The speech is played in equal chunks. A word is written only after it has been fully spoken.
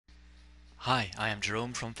Hi, I am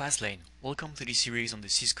Jerome from Fastlane. Welcome to this series on the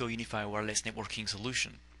Cisco Unified Wireless Networking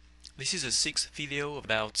Solution. This is a sixth video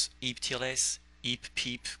about EAP-TLS,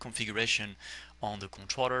 EAP-PEEP configuration on the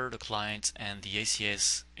controller, the client, and the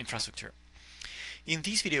ACS infrastructure. In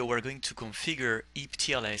this video, we're going to configure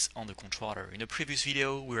EAP-TLS on the controller. In the previous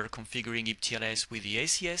video, we were configuring EAP-TLS with the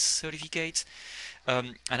ACS certificate.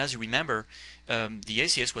 And as you remember, the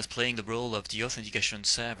ACS was playing the role of the authentication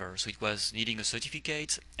server, so it was needing a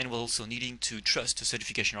certificate and was also needing to trust the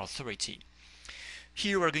certification authority.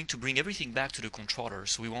 Here we're going to bring everything back to the controller,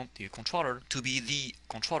 so we want the controller to be the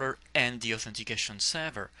controller and the authentication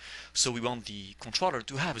server. So we want the controller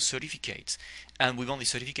to have a certificate, and we want the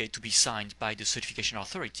certificate to be signed by the certification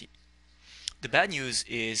authority. The bad news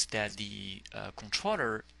is that the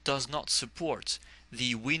controller does not support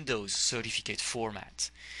the Windows certificate format.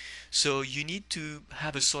 So you need to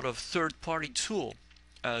have a sort of third-party tool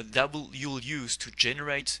that you'll use to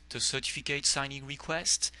generate the certificate signing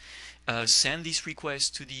request, send this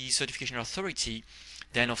request to the certification authority.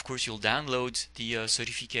 Then of course you'll download the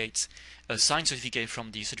certificate, signed certificate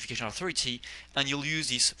from the certification authority, and you'll use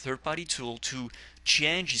this third-party tool to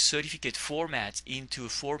change the certificate format into a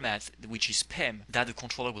format which is PEM that the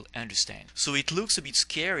controller will understand. So it looks a bit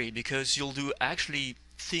scary because you'll do actually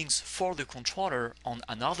things for the controller on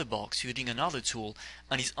another box using another tool,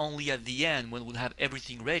 and it's only at the end when we'll have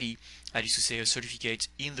everything ready, that is to say a certificate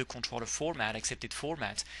in the controller format, accepted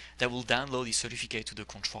format, that will download the certificate to the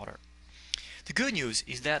controller. The good news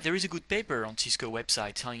is that there is a good paper on Cisco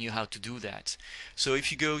website telling you how to do that. So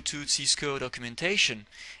if you go to Cisco documentation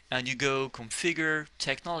and you go configure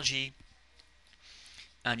technology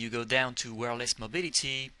and you go down to wireless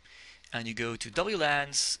mobility and you go to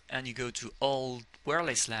WLANs and you go to all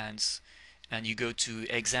wireless LANs and you go to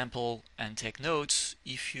example and take notes,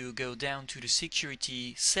 if you go down to the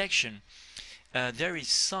security section, there is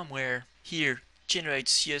somewhere here generate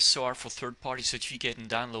CSR for third-party certificate and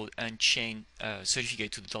download and chain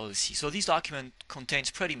certificate to the WLC. So this document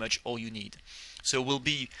contains pretty much all you need. So we'll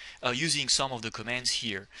be using some of the commands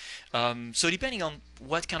here. So depending on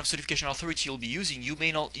what kind of certification authority you'll be using, you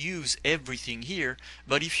may not use everything here,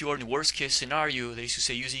 but if you are in the worst case scenario, that is to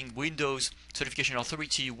say using Windows certification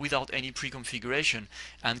authority without any pre-configuration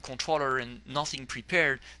and controller and nothing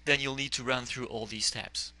prepared, then you'll need to run through all these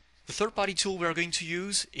steps. The third-party tool we're going to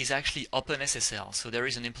use is actually OpenSSL. So there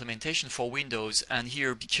is an implementation for Windows, and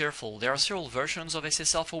here be careful. There are several versions of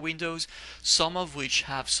SSL for Windows, some of which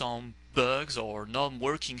have some bugs or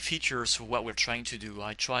non-working features for what we're trying to do.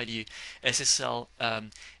 I tried the SSL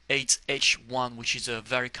 8H1, which is a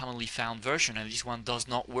very commonly found version, and this one does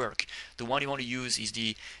not work. The one you want to use is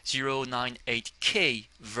the 098K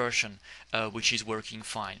version, which is working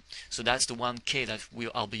fine. So that's the 1K that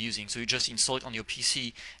I'll be using. So you just install it on your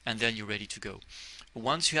PC and then you're ready to go.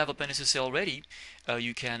 Once you have OpenSSL ready,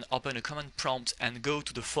 you can open a command prompt and go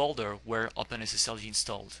to the folder where OpenSSL is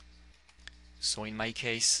installed. So in my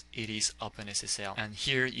case, it is OpenSSL. And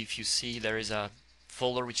here, if you see, there is a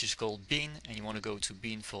folder which is called bin, and you want to go to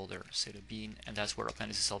bin folder, say the bin, and that's where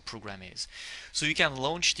OpenSSL program is. So you can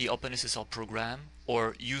launch the OpenSSL program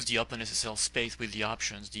or use the OpenSSL space with the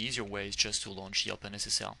options. The easier way is just to launch the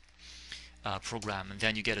OpenSSL program, and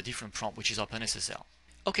then you get a different prompt which is OpenSSL.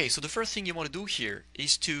 Okay, so the first thing you want to do here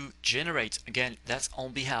is to generate, again, that's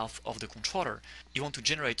on behalf of the controller. You want to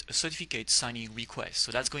generate a certificate signing request.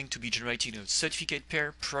 So that's going to be generating a certificate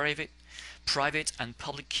pair, private and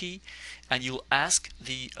public key, and you'll ask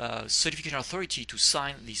the certification authority to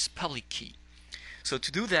sign this public key. So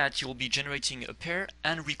to do that, you'll be generating a pair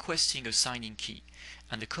and requesting a signing key.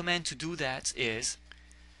 And the command to do that is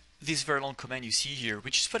this very long command you see here,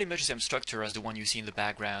 which is pretty much the same structure as the one you see in the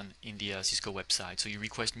background in the Cisco website. So you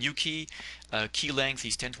request new key, key length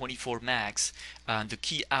is 1024 max, and the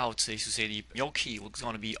key out is to say your key is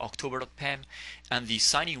going to be october.pem, and the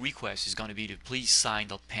signing request is going to be the please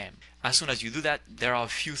sign.pem. As soon as you do that, there are a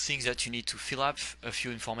few things that you need to fill up, a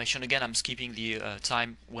few information. Again, I'm skipping the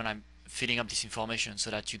time when I'm filling up this information so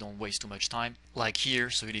that you don't waste too much time. Like here,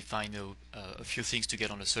 so you define a few things to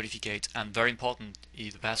get on a certificate, and very important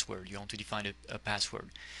is the password. You want to define a password.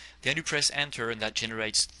 Then you press enter, and that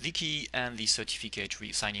generates the key and the certificate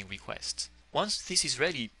signing request. Once this is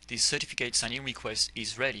ready, this certificate signing request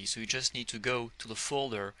is ready, so you just need to go to the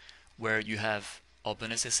folder where you have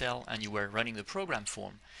OpenSSL and you were running the program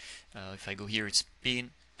form. If I go here, it's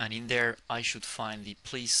bin, and in there I should find the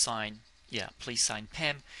please sign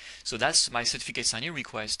PEM. So that's my certificate signing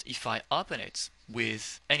request. If I open it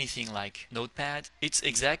with anything like Notepad, it's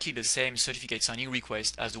exactly the same certificate signing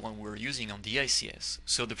request as the one we're using on the ACS.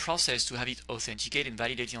 So the process to have it authenticated and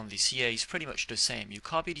validated on the CA is pretty much the same. You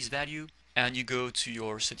copy this value and you go to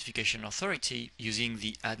your certification authority using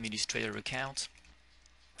the administrator account,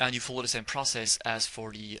 and you follow the same process as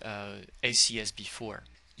for the ACS before.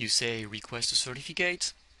 You say request a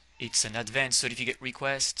certificate. It's an advanced certificate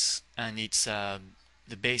request, and it's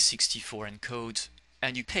the base 64 encode,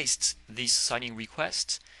 and you paste this signing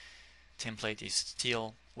request. Template is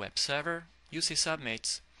still web server. You say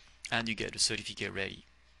submit, and you get the certificate ready.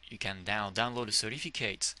 You can now download the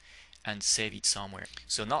certificate and save it somewhere.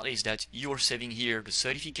 So notice that you're saving here the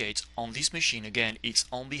certificate on this machine. Again, it's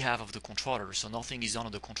on behalf of the controller, so nothing is done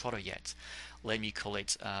on the controller yet. Let me call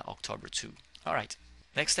it October 2. Alright,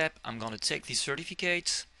 next step, I'm going to take this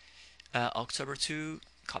certificate, October 2,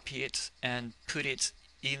 copy it, and put it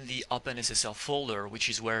in the OpenSSL folder, which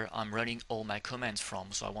is where I'm running all my commands from,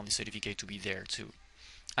 so I want the certificate to be there too.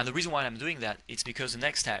 And the reason why I'm doing that is because the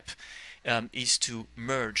next step is to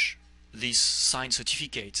merge this signed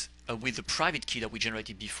certificate with the private key that we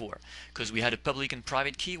generated before. Because we had a public and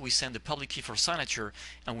private key, we send the public key for signature,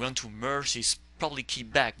 and we want to merge this public key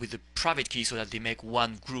back with the private key so that they make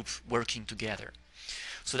one group working together.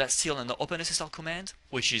 So that's still an OpenSSL command,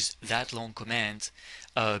 which is that long command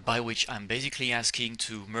by which I'm basically asking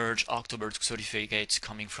to merge October 2 certificates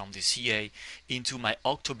coming from the CA into my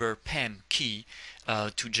October PEM key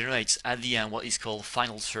to generate at the end what is called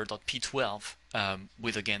finalcert.p12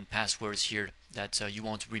 with again passwords here that you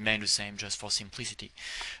want to remain the same just for simplicity.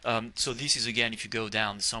 So this is again if you go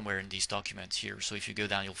down somewhere in this document here. So if you go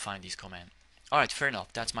down you'll find this command. Alright, fair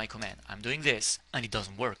enough, that's my command. I'm doing this and it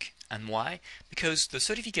doesn't work. And why? Because the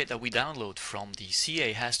certificate that we download from the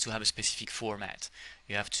CA has to have a specific format.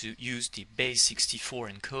 You have to use the base 64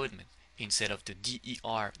 encodement instead of the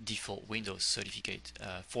DER default Windows certificate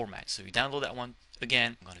format. So you download that one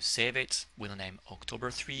again. I'm going to save it with the name October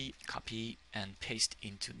 3, copy and paste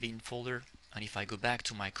into bin folder. And if I go back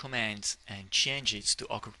to my commands and change it to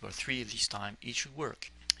October 3 this time, it should work.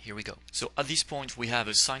 Here we go. So at this point we have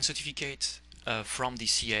a signed certificate from the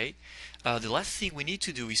CA. The last thing we need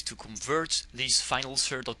to do is to convert this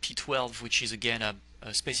finalcert.p12, which is again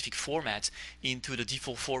a specific format, into the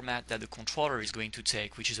default format that the controller is going to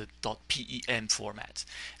take, which is a .pem format.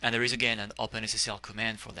 And there is again an OpenSSL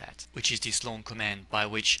command for that, which is this long command by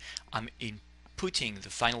which I'm inputting the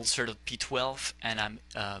finalcert.p12 and I'm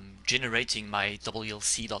generating my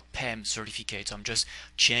WLC.pem certificate. So I'm just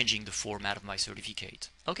changing the format of my certificate.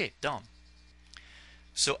 Okay, done.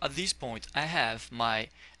 So at this point I have my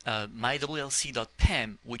my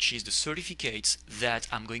WLC.pem, which is the certificates that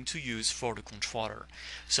I'm going to use for the controller.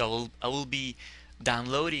 So I will be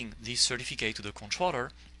downloading this certificate to the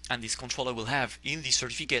controller, and this controller will have in the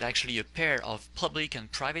certificate actually a pair of public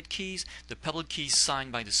and private keys. The public key is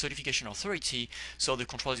signed by the certification authority, so the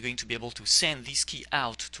controller is going to be able to send this key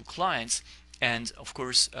out to clients. And of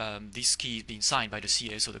course this key is being signed by the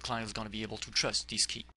CA, so the client is going to be able to trust this key.